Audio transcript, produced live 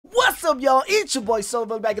What's up, y'all? It's your boy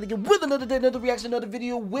SolarVolar back again with another day, another reaction, another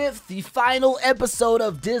video with the final episode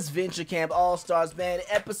of Disventure Camp All-Stars, man.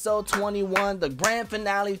 Episode 21, the grand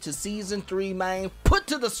finale to season 3, man. Put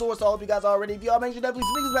to the source. I hope you guys already. If y'all make sure definitely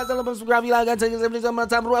speak, subscribe, you like, I take this every time. We're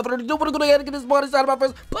gonna go ahead and get this party started by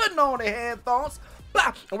first putting on the headphones.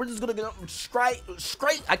 Bah! And we're just gonna get straight.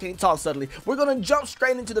 I can't talk suddenly. We're gonna jump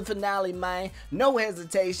straight into the finale, man. No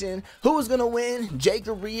hesitation. Who is gonna win? Jake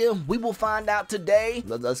or Rhea? We will find out today.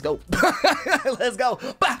 Let's go. Let's go.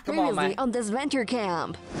 Bah! Come on, man. On Disventure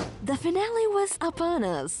Camp, the finale was upon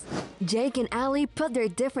us. Jake and Allie put their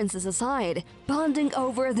differences aside, bonding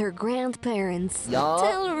over their grandparents.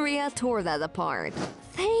 Till Rhea tore that apart.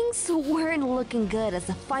 Things weren't looking good as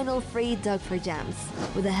the final three dug for gems.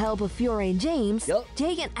 With the help of Fiore and James,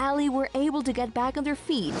 Jake and Allie were able to get back on their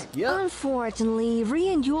feet. Unfortunately,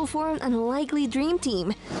 Rhea and Yul formed an unlikely dream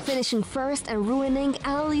team, finishing first and ruining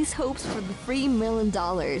Allie's hopes for the $3 million.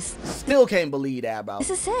 Still can't believe that, bro. This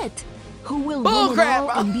is it. Who will win it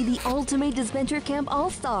all and be the ultimate Disventure Camp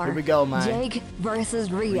All-Star? Here we go, man. Jake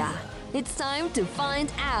versus Rhea. It's time to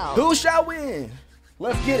find out. Who shall win?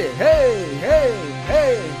 Let's get it. Hey, hey,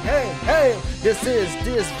 hey, hey, hey. This is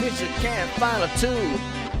Disventure Camp Final 2.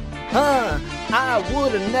 I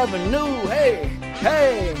would've never knew. Hey,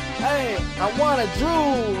 hey, hey, I wanna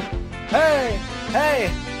drew. Hey, hey,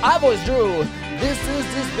 I've always drew. This is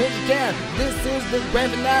Disventure Camp. This is the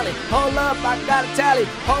grand finale. Hold up, I got a tally.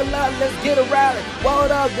 Hold up, let's get a rally. Hold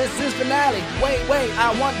up, this is finale. Wait,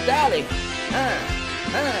 I want to dally.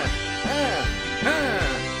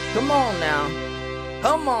 Come on now.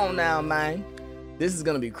 Come on now, man. This is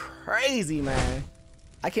gonna be crazy, man.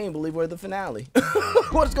 I can't believe we're at the finale.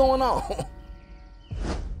 What's going on?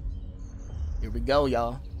 Here we go,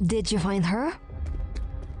 y'all. Did you find her?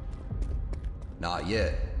 Not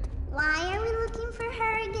yet. Why are we looking for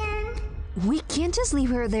her again? We can't just leave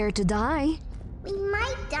her there to die. We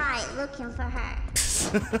might die looking for her.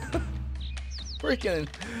 freaking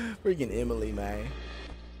Emily, man.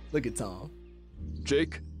 Look at Tom.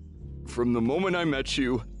 Jake, from the moment I met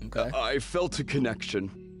you, I felt a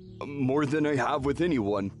connection. More than I have with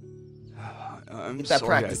anyone. I'm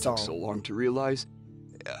sorry I took so long to realize.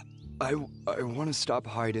 I want to stop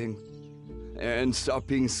hiding and stop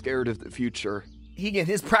being scared of the future. He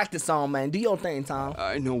getting his practice on, man. Do your thing, Tom.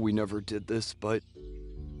 I know we never did this, but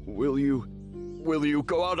will you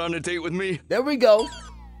go out on a date with me? There we go.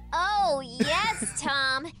 Oh, yes,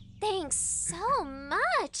 Tom. Thanks so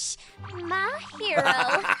much, my hero.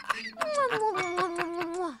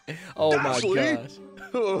 Oh Ashley? my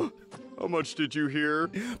gosh. How much did you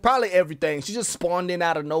hear? Probably everything. She just spawned in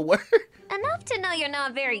out of nowhere. Enough to know you're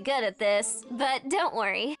not very good at this, but don't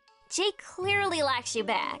worry. Jake clearly likes you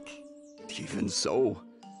back. Even so,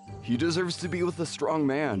 he deserves to be with a strong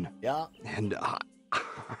man. Yeah. And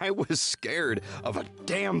I was scared of a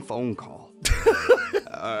damn phone call.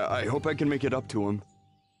 I hope I can make it up to him.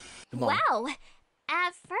 Wow.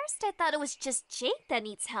 At first, I thought it was just Jake that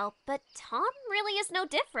needs help, but Tom really is no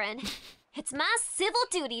different. It's my civil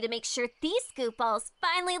duty to make sure these goofballs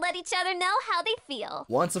finally let each other know how they feel.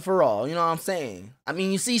 Once and for all, you know what I'm saying? I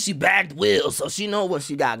mean, you see she backed Will, so she know what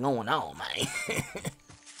she got going on, man.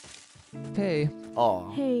 Hey. Oh.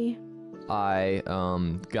 Hey. I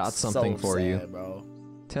got something for you. Bro.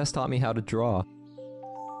 Tess taught me how to draw.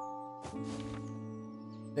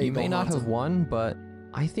 You may not have won, but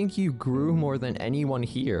I think you grew more than anyone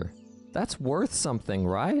here. That's worth something,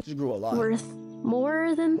 right? She grew a lot. Worth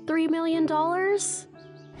more than $3 million?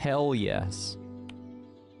 Hell yes.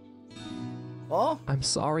 Oh? I'm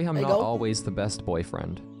sorry I'm not always the best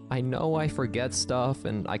boyfriend. I know I forget stuff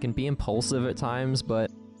and I can be impulsive at times,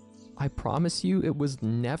 but I promise you it was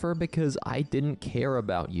never because I didn't care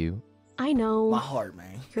about you. I know. My heart,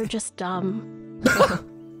 man. You're just dumb.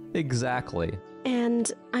 Exactly.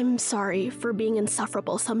 And I'm sorry for being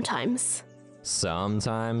insufferable sometimes.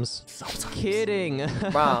 Sometimes. Kidding.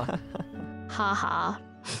 Bro. Haha.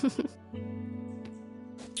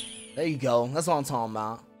 There you go. That's what I'm talking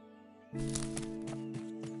about.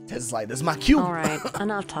 Tess is like, this is my cue. Alright,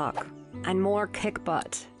 enough talk. And more kick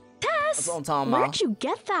butt. Tess! That's what I'm talking about. Where'd you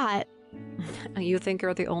get that? You think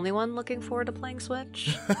you're the only one looking forward to playing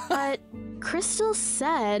Switch? But Crystal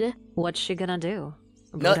said... What's she gonna do?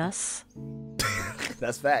 Boot us?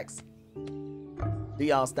 That's facts. Do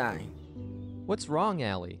y'all thing. What's wrong,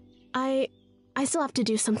 Allie? I still have to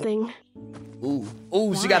do something.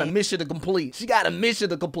 Ooh, she got a mission to complete. She got a mission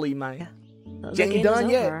to complete, man. The She ain't done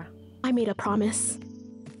yet. I made a promise.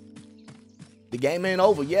 The game ain't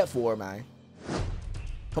over yet for her, man.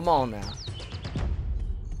 Come on now.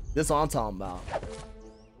 This is what I'm talking about.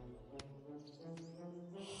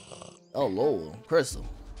 Oh Lord, Crystal.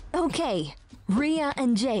 Okay, Rhea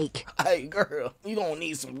and Jake. Hey girl, you gonna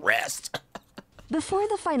need some rest. Before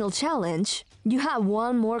the final challenge, you have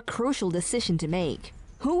one more crucial decision to make.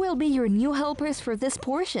 Who will be your new helpers for this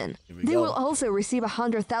portion? They will also receive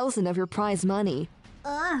 100,000 of your prize money.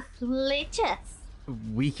 Ugh, delicious.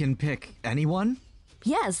 We can pick anyone?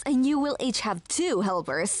 Yes, and you will each have 2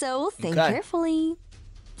 helpers, so think carefully.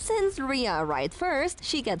 Since Rhea arrived first,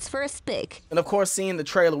 she gets first pick. And of course, seeing the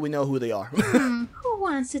trailer, we know who they are. Who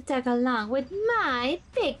wants to tag along with my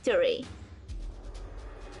victory?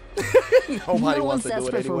 Nobody wants to do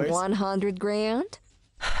it anyways. For 100 grand?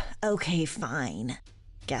 Okay, fine.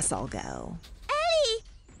 Guess I'll go. Ellie!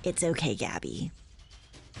 It's okay, Gabby.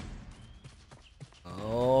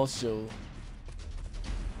 Oh, shoot.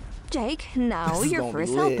 Jake, now your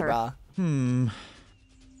first helper.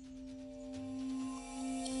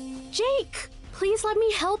 Jake, please let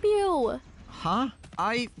me help you. Huh?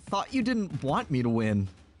 I thought you didn't want me to win.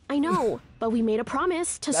 I know, but we made a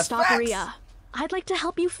promise to stop facts. Rhea. I'd like to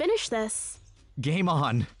help you finish this. Game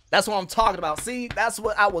on. That's what I'm talking about. See, that's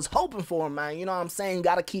what I was hoping for, man. You know what I'm saying?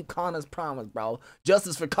 Gotta keep Connor's promise, bro.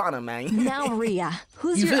 Justice for Connor, man. Now, Rhea,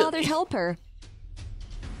 who's your other helper?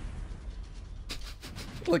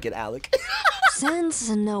 Look at Alec. Since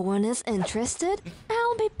no one is interested,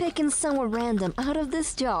 I'll be picking someone random out of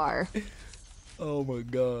this jar. Oh my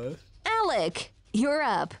god. Alec, you're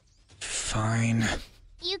up. Fine.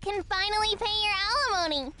 You can finally pay your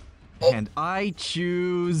alimony. And I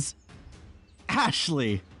choose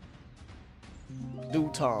Ashley. Do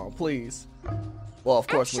Tom, please. Well, of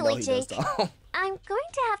course we know he does Tom. I'm going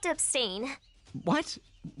to have to abstain. What?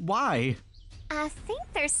 Why? I think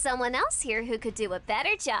there's someone else here who could do a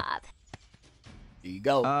better job. Here you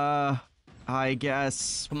go. I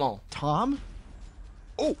guess... Come on. Tom?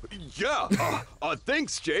 Oh, yeah.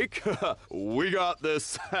 Thanks, Jake. We got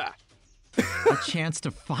this. A chance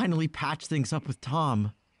to finally patch things up with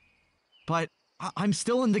Tom. But I'm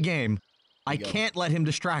still in the game. I can't let him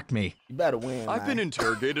distract me. You better win, I've been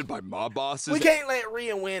interrogated by mob bosses. We can't let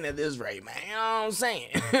Rhea win at this rate, man. You know what I'm saying?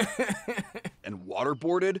 And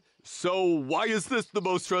waterboarded? So why is this the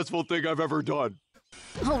most stressful thing I've ever done?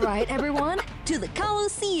 All right, everyone, to the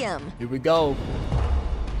Coliseum. Here we go.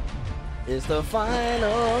 It's the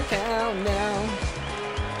final countdown.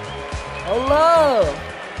 Hello.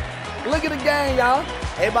 Look at the game, y'all.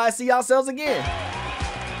 Everybody see yourselves again.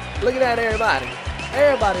 Look at that, everybody.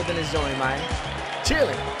 Everybody been enjoying, man.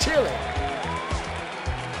 Chilling, chilling.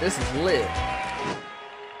 This is lit.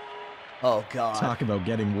 Oh, God. Talk about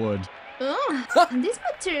getting wood. This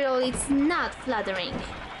material is not flattering.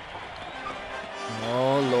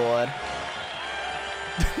 Oh, Lord.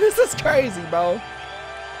 This is crazy, bro.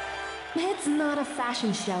 It's not a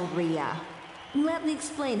fashion show, Rhea. Let me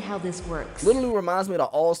explain how this works. Literally reminds me of the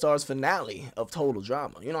All-Stars finale of Total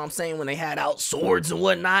Drama. You know what I'm saying? When they had out swords and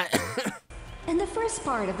whatnot. In the first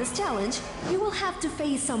part of this challenge, you will have to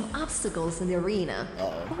face some obstacles in the arena.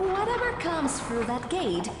 Whatever comes through that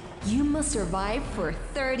gate, you must survive for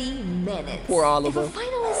 30 minutes. Poor Oliver. If a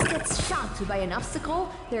finalist gets shocked by an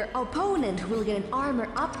obstacle, their opponent will get an armor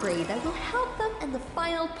upgrade that will help them in the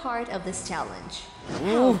final part of this challenge.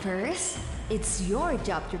 Helpers, it's your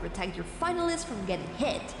job to protect your finalists from getting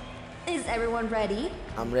hit. Is everyone ready?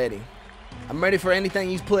 I'm ready. I'm ready for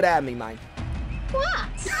anything you put at me, man. What?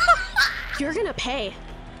 You're gonna pay.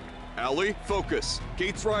 Allie, focus.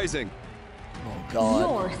 Gates rising. Oh, God.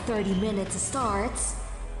 Your 30 minutes starts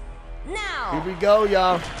now. Here we go,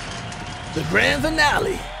 y'all. The grand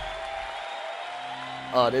finale.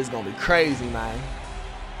 Oh, this is gonna be crazy, man.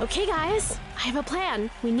 Okay, guys, I have a plan.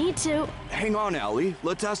 We need to... Hang on, Allie.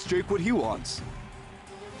 Let's ask Jake what he wants.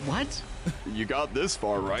 What? You got this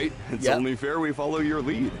far, right? It's Yep. only fair we follow your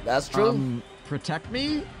lead. That's true. Protect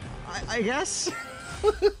me? I guess?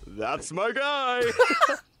 That's my guy.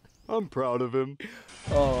 I'm proud of him.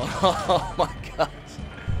 Oh my gosh.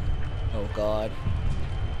 Oh, God.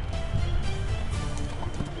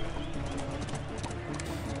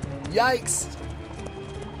 Yikes.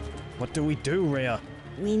 What do we do, Rhea?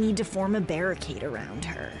 We need to form a barricade around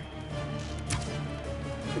her.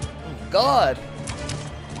 God.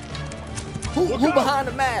 Who behind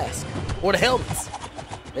the mask? Or the helmets?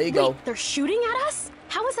 There you go. Wait, they're shooting at us?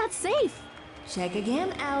 How is that safe? Check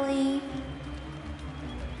again, Allie.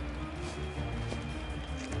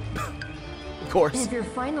 Of course. If your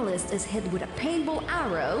finalist is hit with a paintball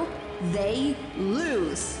arrow, they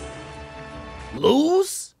lose.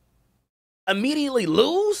 Lose? Immediately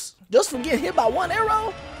lose? Just from getting hit by one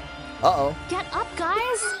arrow? Uh-oh. Get up,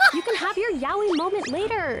 guys. You can have your yaoi moment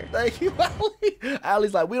later. Thank you, Allie.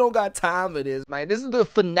 Allie's like, we don't got time for this, man. This is the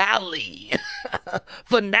finale.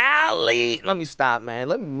 Finale. Let me stop, man.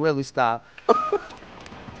 Let me really stop. Oh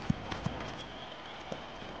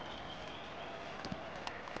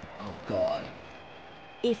God.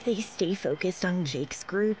 If they stay focused on Jake's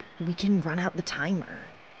group, we can run out the timer.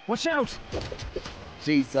 Watch out!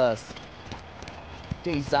 Jesus.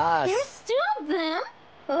 Jesus. There's still them.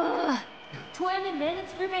 Ugh. 20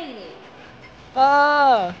 minutes remaining.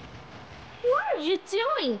 Ah. What are you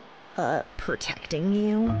doing? Protecting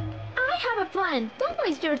you. I have a plan. Don't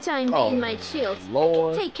waste your time being my shield.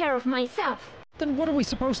 Lord. I can take care of myself. Then what are we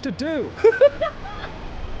supposed to do?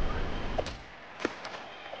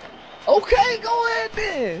 Okay, go ahead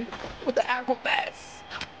then. With the acrobats.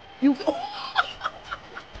 You.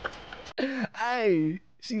 Hey,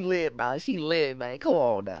 she lit, bro. She lit, man. Come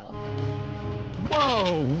on now.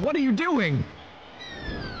 Whoa! What are you doing?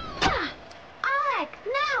 Ah! Alec,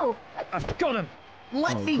 no! I've got him!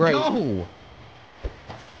 Let me go!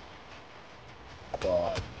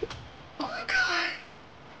 God. Oh my God.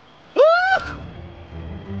 Ah!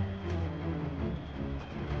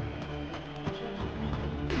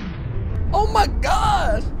 Oh my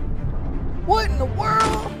God! What in the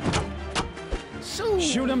world? Shoot!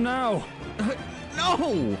 Shoot him now! No!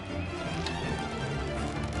 Oh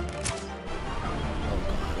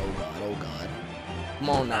God, oh God, oh God. Come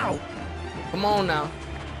on now. Come on now.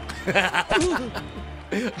 Down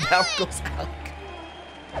goes Alec.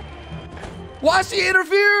 Why is she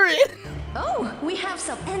interfering? Oh, we have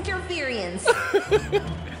some interference.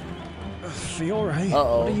 Fiore,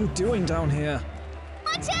 what are you doing down here?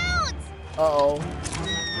 Watch out! Uh-oh.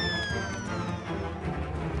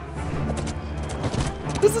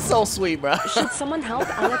 This is so sweet, bro. Should someone help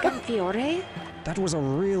Alec and Fiore? That was a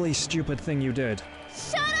really stupid thing you did.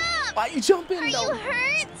 Shut up! Why you jumping Are though? you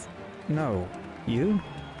hurt? No. You?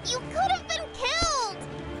 You could have been killed!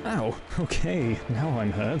 Ow. Okay, now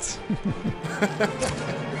I'm hurt.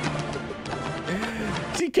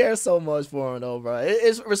 She cares so much for him though, bro.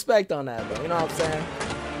 It's respect on that, bro. You know what I'm saying?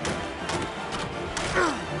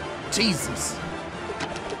 Jesus.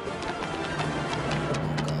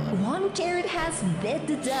 One carrot has bit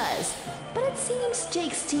the dust, but it seems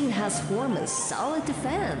Jake's team has formed a solid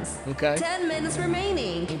defense. Okay. 10 minutes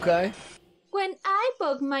remaining. Okay. When I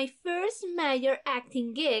booked my first major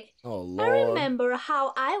acting gig, Oh, I Lord. remember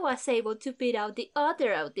how I was able to beat out the other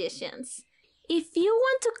auditions. If you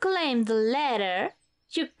want to claim the letter,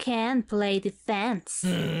 you can play defense.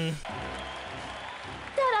 That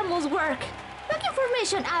almost worked. Back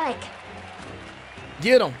information, Alec.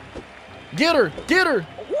 Get him. Get her. Get her.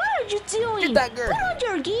 What are you doing? Get that girl. Put on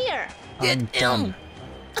your gear. Get him.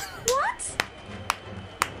 What?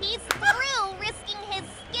 He's through risking his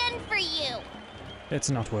skin for you. It's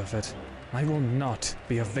not worth it. I will not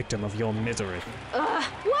be a victim of your misery.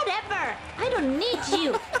 Whatever. I don't need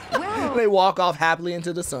you. Well, They walk off happily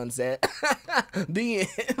into the sunset. The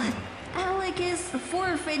end. Alec is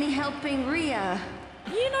forfeiting helping Rhea.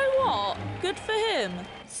 You know what? Good for him.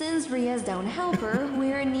 Since Rhea's down helper,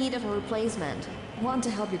 we're in need of a replacement. Want to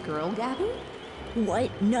help your girl, Gabby? What?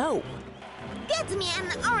 No. Get me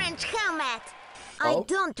an orange helmet. I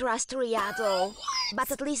don't trust Rhea at all.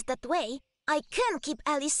 But at least that way, I can keep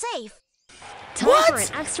Ellie safe. Time for an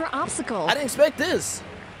extra obstacle. I didn't expect this.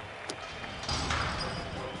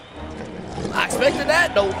 I expected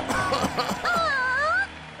that though. Aww,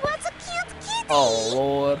 what's a cute kitty? Oh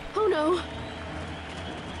Lord. Oh no.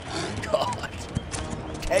 God.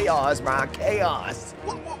 Chaos, bro. Chaos.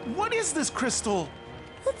 What is this crystal?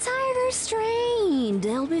 The tiger's strained.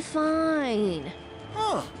 They'll be fine.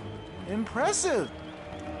 Huh. Impressive.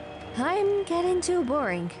 I'm getting too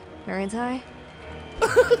boring, aren't I?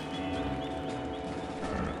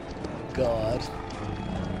 God.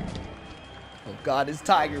 Oh God, this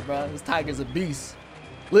tiger, bro. This tiger's a beast.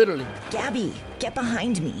 Literally. Gabby, get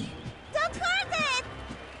behind me. Don't hurt it!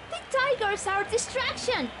 The tigers are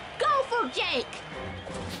distraction. Go for Jake.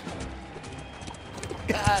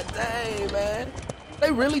 God dang, man.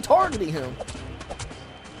 They really targeting him.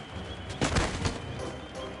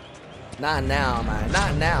 Not now, man.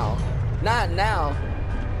 Not now. Not now.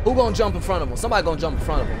 Who gonna jump in front of him? Somebody gonna jump in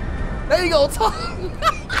front of him. There you go, Tom.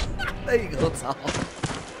 There you go, Tom.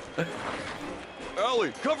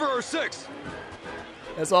 Ellie, cover our 6.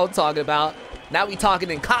 That's what I'm talking about. Now we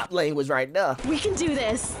talking in cop language right now. We can do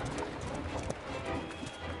this.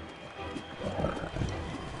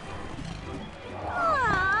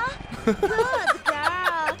 Aww, good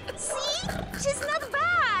girl. See? She's not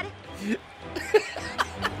bad.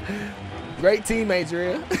 Great teammates,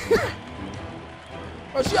 Rhea.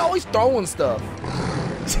 Bro, she always throwing stuff.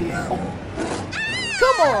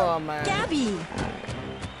 Come on, man. Gabby!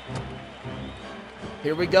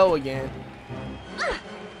 Here we go again.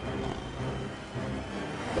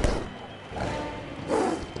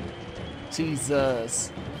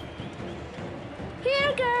 Jesus.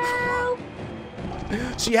 Here, girl.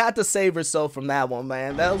 She had to save herself from that one,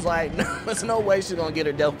 man. That was like, there's no way she's gonna get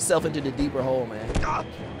herself into the deeper hole, man.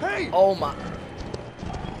 Hey! Oh my.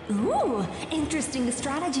 Ooh, interesting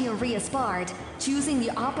strategy on Rhea's part. Choosing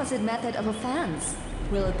the opposite method of offense.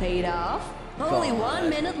 Will it pay it off? Only 1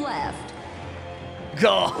 minute left.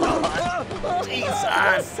 God.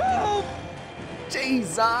 Jesus.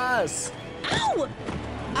 Jesus. Ow!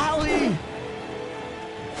 Allie!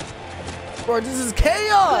 Bro, this is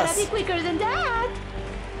chaos. Gotta be quicker than that.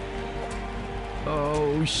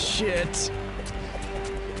 Oh, shit.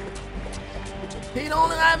 He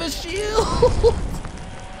don't have a shield.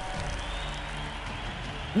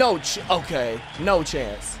 Okay, no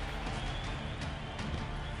chance.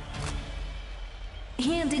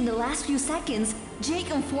 And in the last few seconds, Jake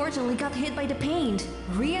unfortunately got hit by the paint.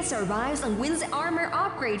 Rhea survives and wins the armor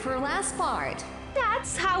upgrade for last part.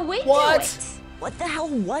 That's how we do it. What the hell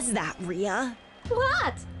was that, Rhea?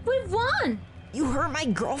 What? We won. You hurt my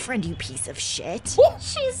girlfriend, you piece of shit.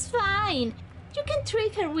 She's fine. You can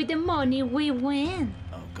trick her with the money we win.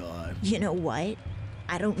 Oh, God. You know what?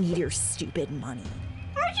 I don't need your stupid money.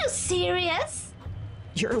 Are you serious?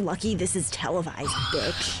 You're lucky this is televised,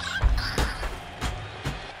 bitch.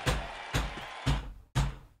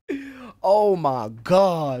 Oh my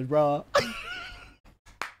God, bro.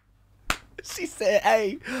 She said,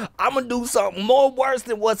 hey, I'm gonna do something more worse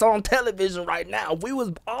than what's on television right now. We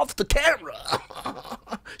was off the camera.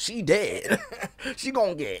 She dead. She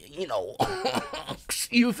gonna get, you know,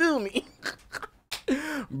 you feel me?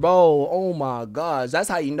 Bro, oh my gosh. That's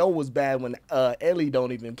how you know it was bad when Ellie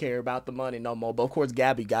don't even care about the money no more. But of course,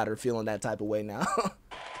 Gabby got her feeling that type of way now.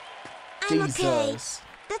 I'm Jesus. okay.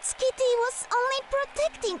 That Kitty was only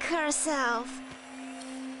protecting herself.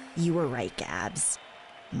 You were right, Gabs.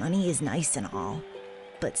 Money is nice and all,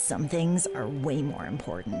 but some things are way more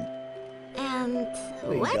important. And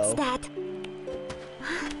what's that?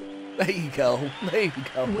 There you go. There you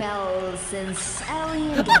go. Well, since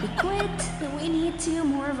Ellie and Gabby quit, we need 2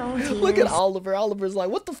 more volunteers. Look at Oliver. Oliver's like,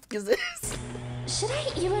 what the fuck is this? Should I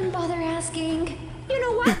even bother asking? You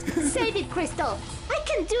know what? Save it, Crystal. I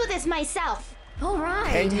can do this myself. All right.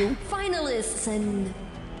 Can you? Finalists and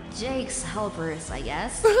Jake's helpers, I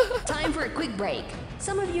guess. Time for a quick break.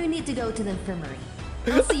 Some of you need to go to the infirmary.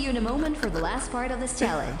 I'll see you in a moment for the last part of this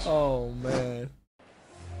challenge. Oh, man.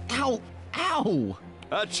 Ow! Ow!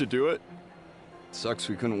 That should do it. Sucks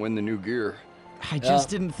we couldn't win the new gear. I just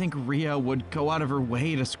didn't think Rhea would go out of her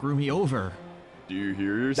way to screw me over. Do you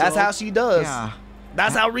hear yourself? That's how she does. Yeah.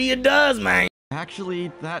 That's how Rhea does, man.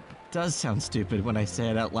 Actually, that does sound stupid when I say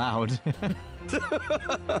it out loud. That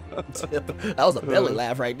was a belly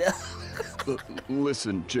laugh right there.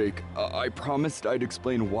 Listen, Jake, I promised I'd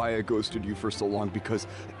explain why I ghosted you for so long because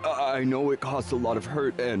I know it caused a lot of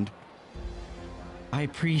hurt and... I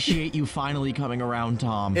appreciate you finally coming around,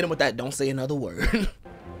 Tom. Hit him with that, don't say another word.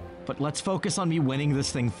 But let's focus on me winning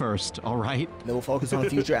this thing first, all right? Then we'll focus on the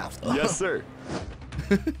future after. Yes, sir.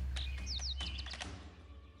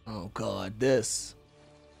 Oh, God, this.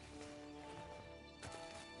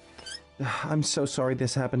 I'm so sorry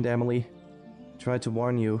this happened, Emily. Tried to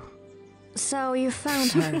warn you. So you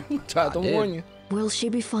found her. Tried to warn you. Will she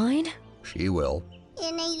be fine? She will.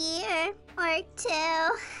 In a year or 2.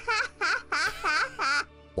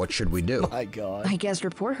 What should we do? My God. I guess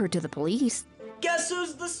report her to the police. Guess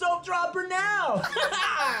who's the soap dropper now?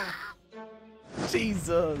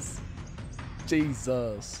 Jesus.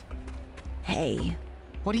 Jesus. Hey.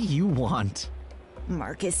 What do you want?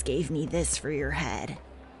 Marcus gave me this for your head.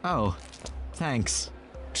 Oh, thanks.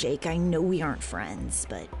 Jake, I know we aren't friends,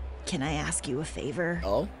 but can I ask you a favor?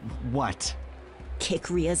 Oh? What? Kick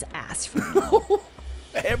Rhea's ass for me.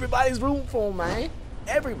 Everybody's rooting for him, man.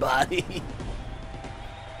 Everybody.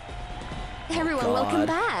 Everyone, God. welcome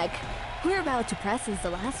back. We're about to process the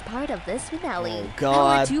last part of this finale. Oh,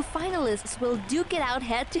 God. Our 2 finalists will duke it out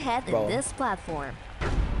head-to-head in this platform.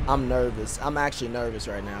 I'm nervous. I'm actually nervous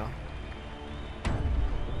right now.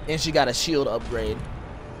 And she got a shield upgrade.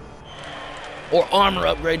 Or armor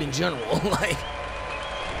upgrade in general. Like,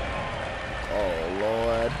 oh,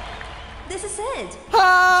 Lord. This is it.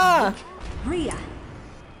 Ah! Rhea,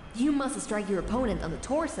 you must strike your opponent on the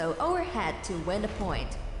torso or head to win the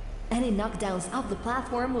point. Any knockdowns off the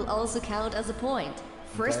platform will also count as a point.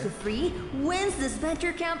 First to 3 wins this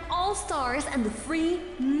Disventure Camp All-Stars and the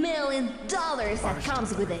 $3 million that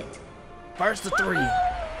comes with it. First to 3.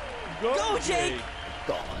 Go, Jake!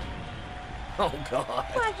 God. Oh, God.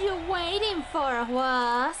 What you waiting for,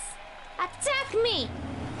 was? Attack me!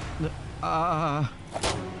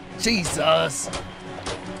 Jesus.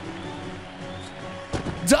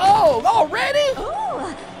 Dog! All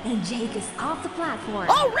And Jake is off the platform.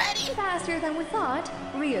 Already? Faster than we thought,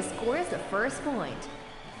 Rhea scores the first point.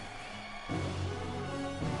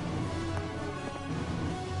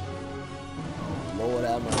 Lord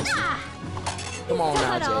have mercy. Come on now,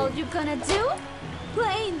 Is that all Jake. you're gonna do?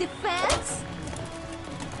 Play in defense?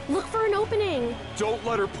 Look for an opening. Don't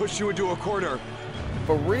let her push you into a corner.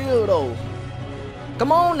 For real though.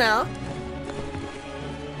 Come on now.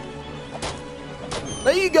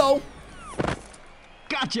 There you go.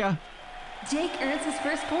 Gotcha. Jake earns his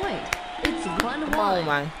first point. It's 1-1. Come on,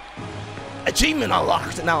 man. Achievement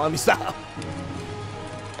unlocked. Now let me stop.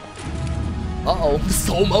 Uh-oh.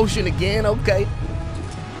 Slow motion again. Okay.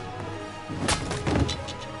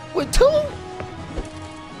 With 2.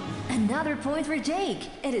 Another point for Jake.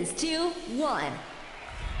 It is 2-1.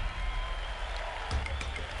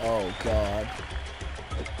 Oh, God.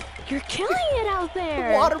 You're killing it out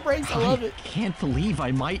there. Water breaks. I love it. Can't believe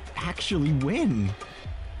I might actually win.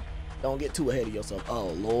 Don't get too ahead of yourself. Oh,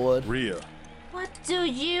 Lord. Rhea. What do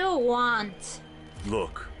you want?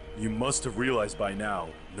 Look, you must have realized by now,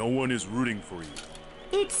 no one is rooting for you.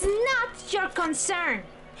 It's not your concern.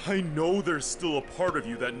 I know there's still a part of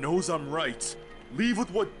you that knows I'm right. Leave with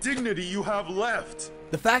what dignity you have left.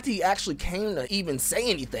 The fact he actually came to even say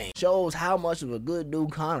anything shows how much of a good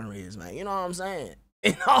dude Connor is, man. You know what I'm saying?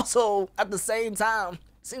 And also, at the same time,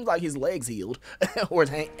 seems like his legs healed. Or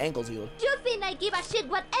his ankles healed. You think I give a shit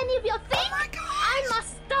what any of you think? Oh my God. I'm a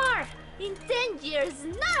star. In 10 years,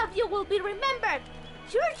 none of you will be remembered.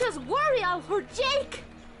 You're just worried out for Jake.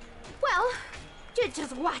 Well, you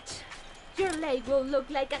just watch. Your leg will look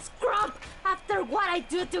like a scrub after what I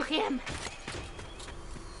do to him.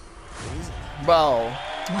 Bro.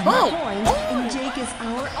 1 point, and Jake is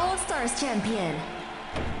our All-Stars champion.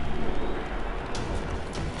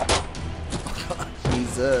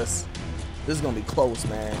 Jesus. This is gonna be close,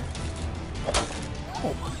 man.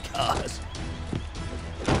 Oh my gosh.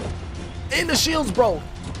 And the shields, bro.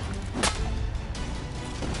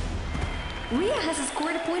 Rhea has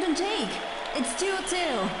scored a point on Jake. It's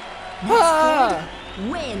 2-2. Ah!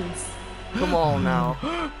 Wins. Come on now.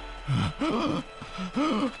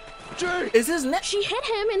 Jake! Is his neck? She hit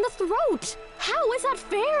him in the throat. How is that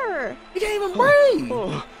fair? He can't even breathe.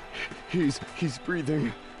 Oh, he's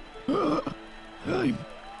breathing. I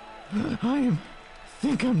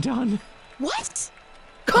think I'm done. What?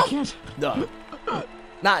 Come. I can't. No.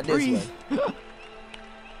 Not this breathe. way.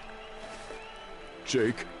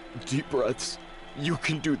 Jake, deep breaths. You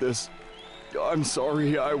can do this. I'm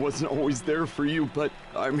sorry I wasn't always there for you, but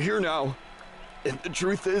I'm here now. And the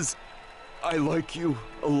truth is, I like you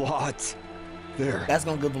a lot. There. That's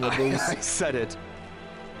gonna give him a boost. I said it.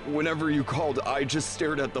 Whenever you called, I just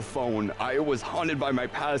stared at the phone. I was haunted by my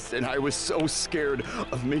past, and I was so scared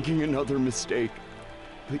of making another mistake.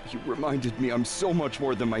 But you reminded me I'm so much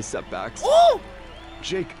more than my setbacks. Oh!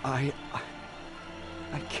 Jake, I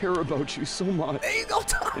care about you so much. There you go,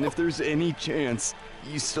 Tom. And if there's any chance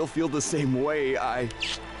you still feel the same way, Hey!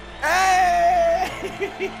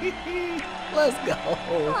 Let's go.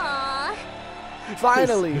 Aww.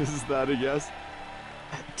 Finally. Is that a yes?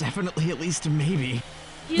 Definitely at least a maybe.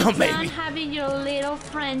 You No, done maybe. having your little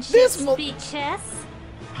friendship This speeches?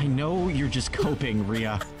 I know you're just coping,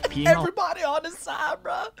 Rhea. Being all Everybody on the side,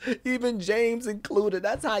 bro. Even James included.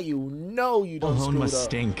 That's how you know you don't alone screw must up.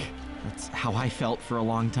 stink. That's how I felt for a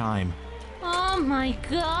long time. Oh my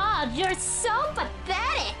God, you're so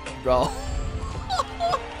pathetic. Bro.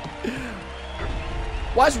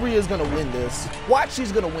 Watch Rhea's gonna win this. Watch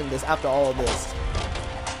she's gonna win this after all this.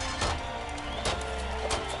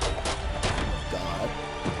 God.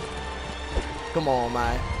 Come on,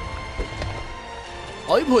 man.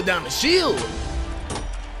 Oh, he put down the shield.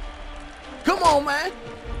 Come on, man.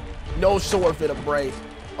 No sword fit a break.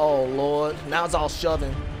 Oh, Lord. Now it's all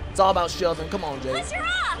shoving. It's all about shoving. Come on, Jay. What's your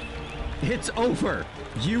up? It's over.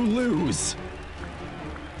 You lose.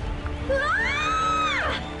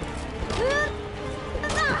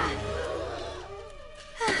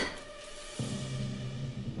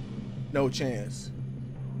 No chance.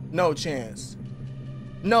 No chance.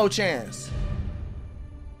 No chance.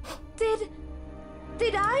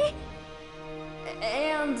 Did I?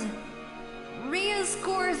 And Rhea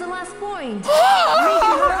scores the last point, making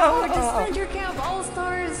her our Disventure Camp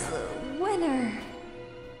All-Stars winner.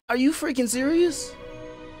 Are you freaking serious?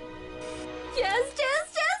 Yes!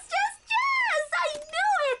 I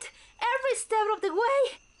knew it! Every step of the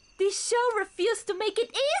way. This show refused to make it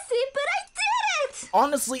easy, but I did it!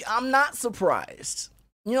 Honestly, I'm not surprised.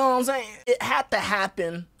 You know what I'm saying? It had to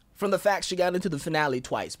happen from the fact she got into the finale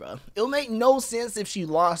twice, bro. It'll make no sense if she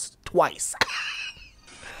lost twice.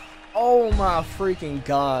 Oh my freaking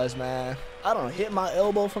gosh, man. I don't hit my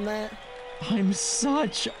elbow from that. I'm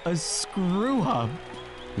such a screw-up.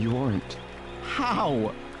 You aren't.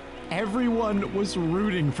 How? Everyone was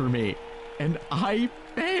rooting for me, and I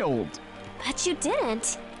failed. But you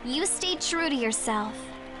didn't. You stayed true to yourself.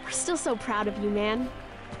 We're still so proud of you, man.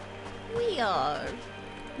 We are.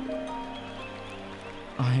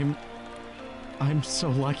 I'm so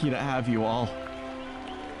lucky to have you all.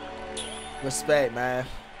 Respect, man.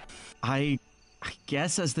 I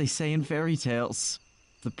guess, as they say in fairy tales,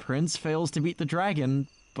 the prince fails to beat the dragon,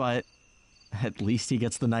 but at least he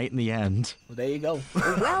gets the knight in the end. Well, there you go.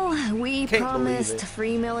 Well, we promised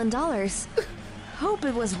 $3 million. Hope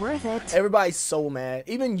it was worth it. Everybody's so mad.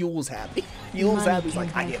 Even Yule's happy. Yule's happy. He's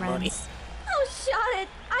like, I get money. Oh, shut it!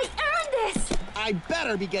 I earned this! I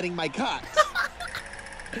better be getting my cut.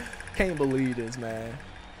 Can't believe this, man.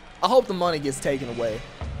 I hope the money gets taken away.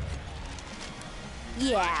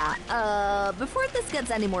 Yeah, before this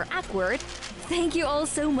gets any more awkward, thank you all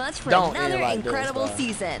so much for another incredible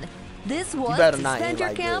season. This was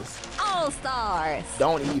Disventure Camp All-Stars.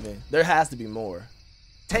 Don't even. There has to be more.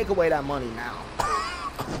 Take away that money now.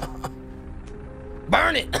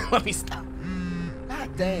 Burn it! Let me stop.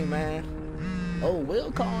 God dang, man. Oh,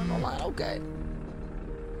 Will calling online. Okay.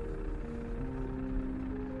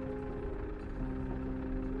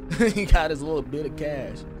 He got his little bit of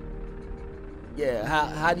cash. Yeah,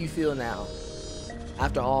 how do you feel now?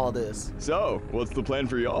 After all this? So, what's the plan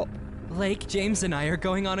for y'all? Blake, James, and I are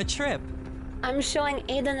going on a trip. I'm showing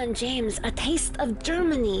Aiden and James a taste of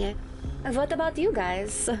Germany. What about you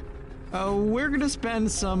guys? We're gonna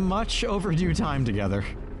spend some much overdue time together.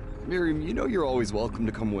 Miriam, you know you're always welcome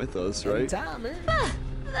to come with us, right? Anytime, man.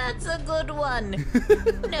 That's a good one.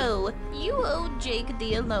 No, you owe Jake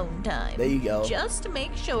the alone time. There you go. Just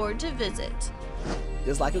make sure to visit.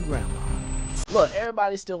 Just like a grandma. Look,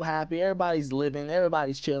 everybody's still happy. Everybody's living.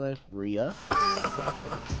 Everybody's chilling. Rhea.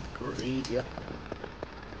 Rhea.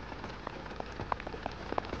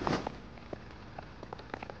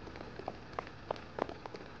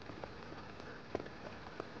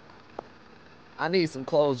 I need some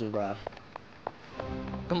closure, bro.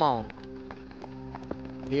 Come on.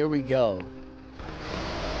 Here we go.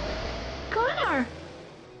 Connor!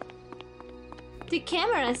 The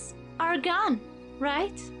cameras are gone,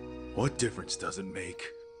 right? What difference does it make?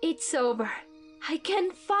 It's over. I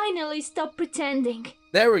can finally stop pretending.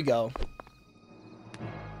 There we go.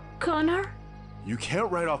 Connor? You can't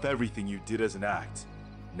write off everything you did as an act.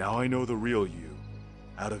 Now I know the real you.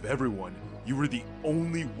 Out of everyone, you were the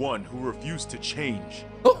only one who refused to change.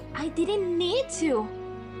 I didn't need to.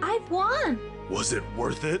 I've won. Was it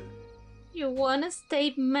worth it? You wanna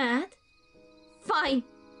stay mad? Fine.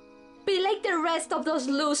 Be like the rest of those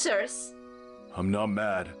losers. I'm not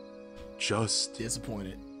mad. Just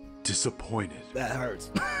disappointed. Disappointed. That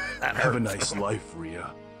hurts. That Have hurts. a nice life,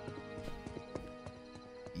 Rhea.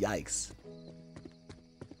 Yikes.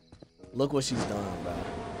 Look what she's done, bro.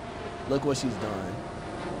 Look what she's done.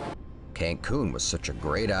 Cancun was such a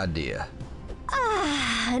great idea.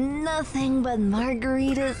 Ah, nothing but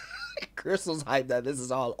margaritas. Crystal's hyped that this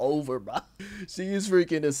is all over, bro. She is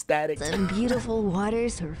freaking ecstatic. And beautiful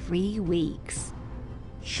waters for 3 weeks.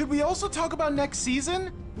 Should we also talk about next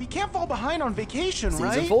season? We can't fall behind on vacation,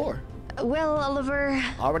 right? Season 4. Well, Oliver.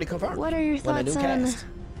 Already confirmed. What are your thoughts on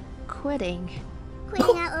quitting?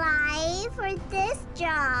 Quitting at life or this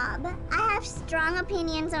job? I have strong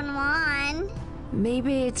opinions on one.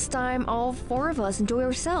 Maybe it's time all 4 of us enjoy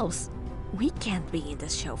ourselves. We can't be in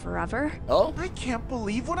this show forever. Oh? I can't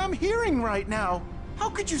believe what I'm hearing right now. How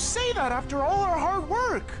could you say that after all our hard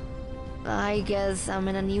work? I guess I'm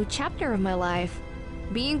in a new chapter of my life.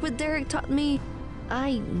 Being with Derek taught me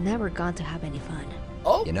I never got to have any fun.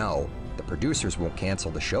 Oh? You know, the producers won't cancel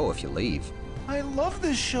the show if you leave. I love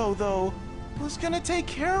this show, though. Who's gonna take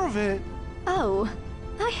care of it? Oh,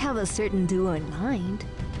 I have a certain duo in mind.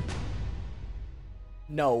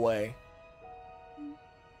 No way.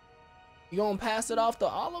 You gonna pass it off to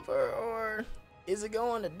Oliver, or is it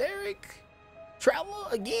going to Derek? Travel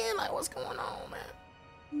again? Like, what's going on,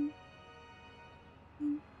 man?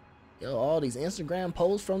 Yo, all these Instagram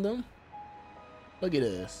posts from them. Look at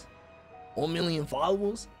this. 1 million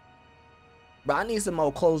followers. But I need some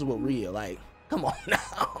more closure with Rhea. Like, come on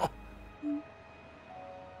now.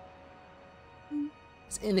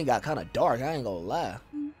 This ending got kind of dark. I ain't gonna lie.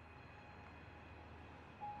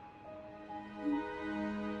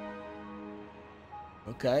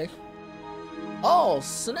 Okay. Oh,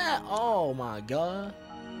 snap. Oh, my God.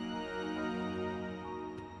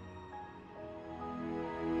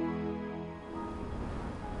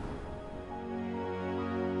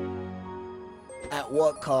 At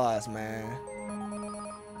what cost, man?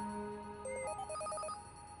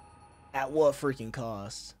 At what freaking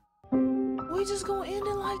cost? We just gonna end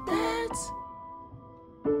it like that?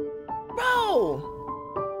 Bro!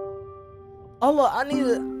 Oh look,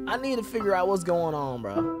 I need to figure out what's going on,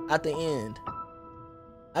 bro. At the end.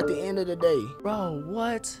 At the end of the day. Bro,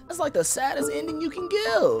 what? That's like the saddest ending you can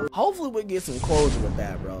give. Hopefully we get some closure with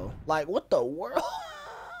that, bro. Like, what the world?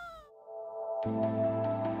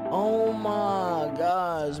 Oh my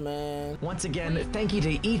gosh, man. Once again, thank you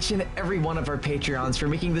to each and every one of our Patreons for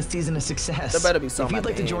making this season a success. There better be something. If you'd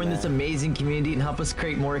like to join this amazing community and help us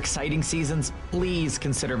create more exciting seasons, please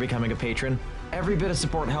consider becoming a patron. Every bit of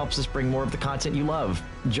support helps us bring more of the content you love.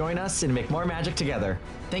 Join us and make more magic together.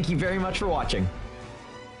 Thank you very much for watching.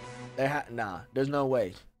 Nah, there's no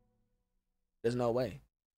way. There's no way.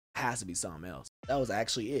 It has to be something else. That was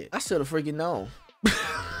actually it. I should have freaking known.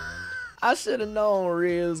 I should have known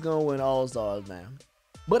Rhea was gonna win All-Stars, man.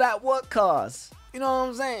 But at what cost? You know what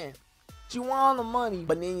I'm saying? She won the money,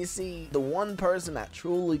 but then you see the one person that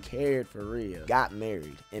truly cared for Rhea got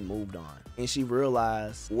married and moved on. And she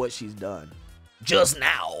realized what she's done. Just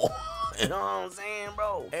now. You know what I'm saying,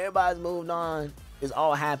 bro? Everybody's moved on. It's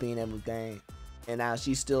all happy and everything. And now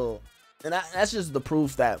she's still... And that's just the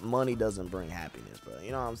proof that money doesn't bring happiness, bro.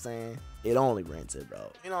 You know what I'm saying? It only rents it, bro.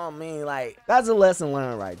 You know what I mean? Like, that's a lesson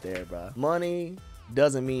learned right there, bro. Money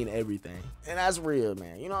doesn't mean everything. And that's real,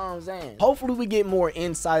 man. You know what I'm saying? Hopefully we get more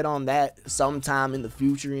insight on that sometime in the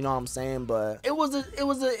future, you know what I'm saying? But it was an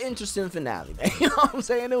interesting finale, man. You know what I'm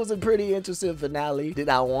saying? It was a pretty interesting finale. Did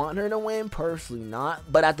I want her to win? Personally not.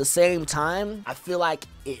 But at the same time, I feel like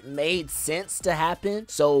it made sense to happen.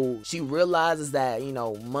 So she realizes that, you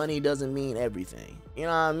know, money doesn't mean everything. You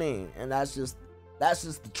know what I mean? And that's just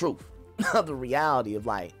the truth of the reality of,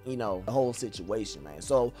 like, you know, the whole situation, man.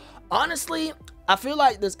 So honestly, I feel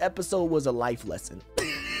like this episode was a life lesson.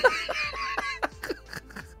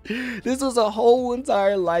 This was a whole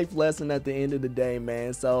entire life lesson at the end of the day,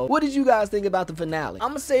 man. So what did you guys think about the finale? I'm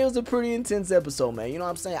gonna say it was a pretty intense episode, man. You know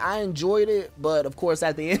what I'm saying? I enjoyed it, but of course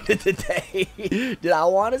at the end of the day, did I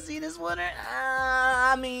want to see this winner?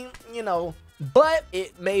 I mean, you know, but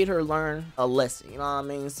it made her learn a lesson, you know what I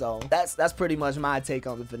mean? So that's pretty much my take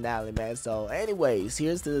on the finale, man. So anyways,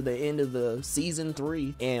 here's to the end of the season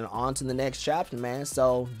 3 and on to the next chapter, man.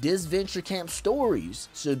 So Disventure Camp Stories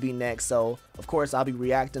should be next. So of course I'll be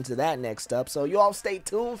reacting to that next up. So you all stay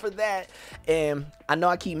tuned for that. And I know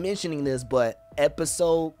I keep mentioning this, but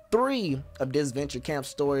episode 3 of Disventure Camp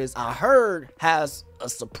Stories, I heard, has a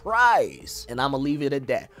surprise, and I'm gonna leave it at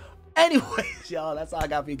that. Anyways, y'all, that's all I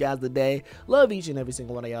got for you guys today. Love each and every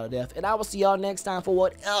single one of y'all to death, and I will see y'all next time for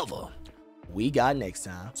whatever we got next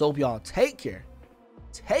time. So hope y'all take care,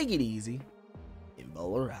 take it easy, and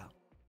Volar out.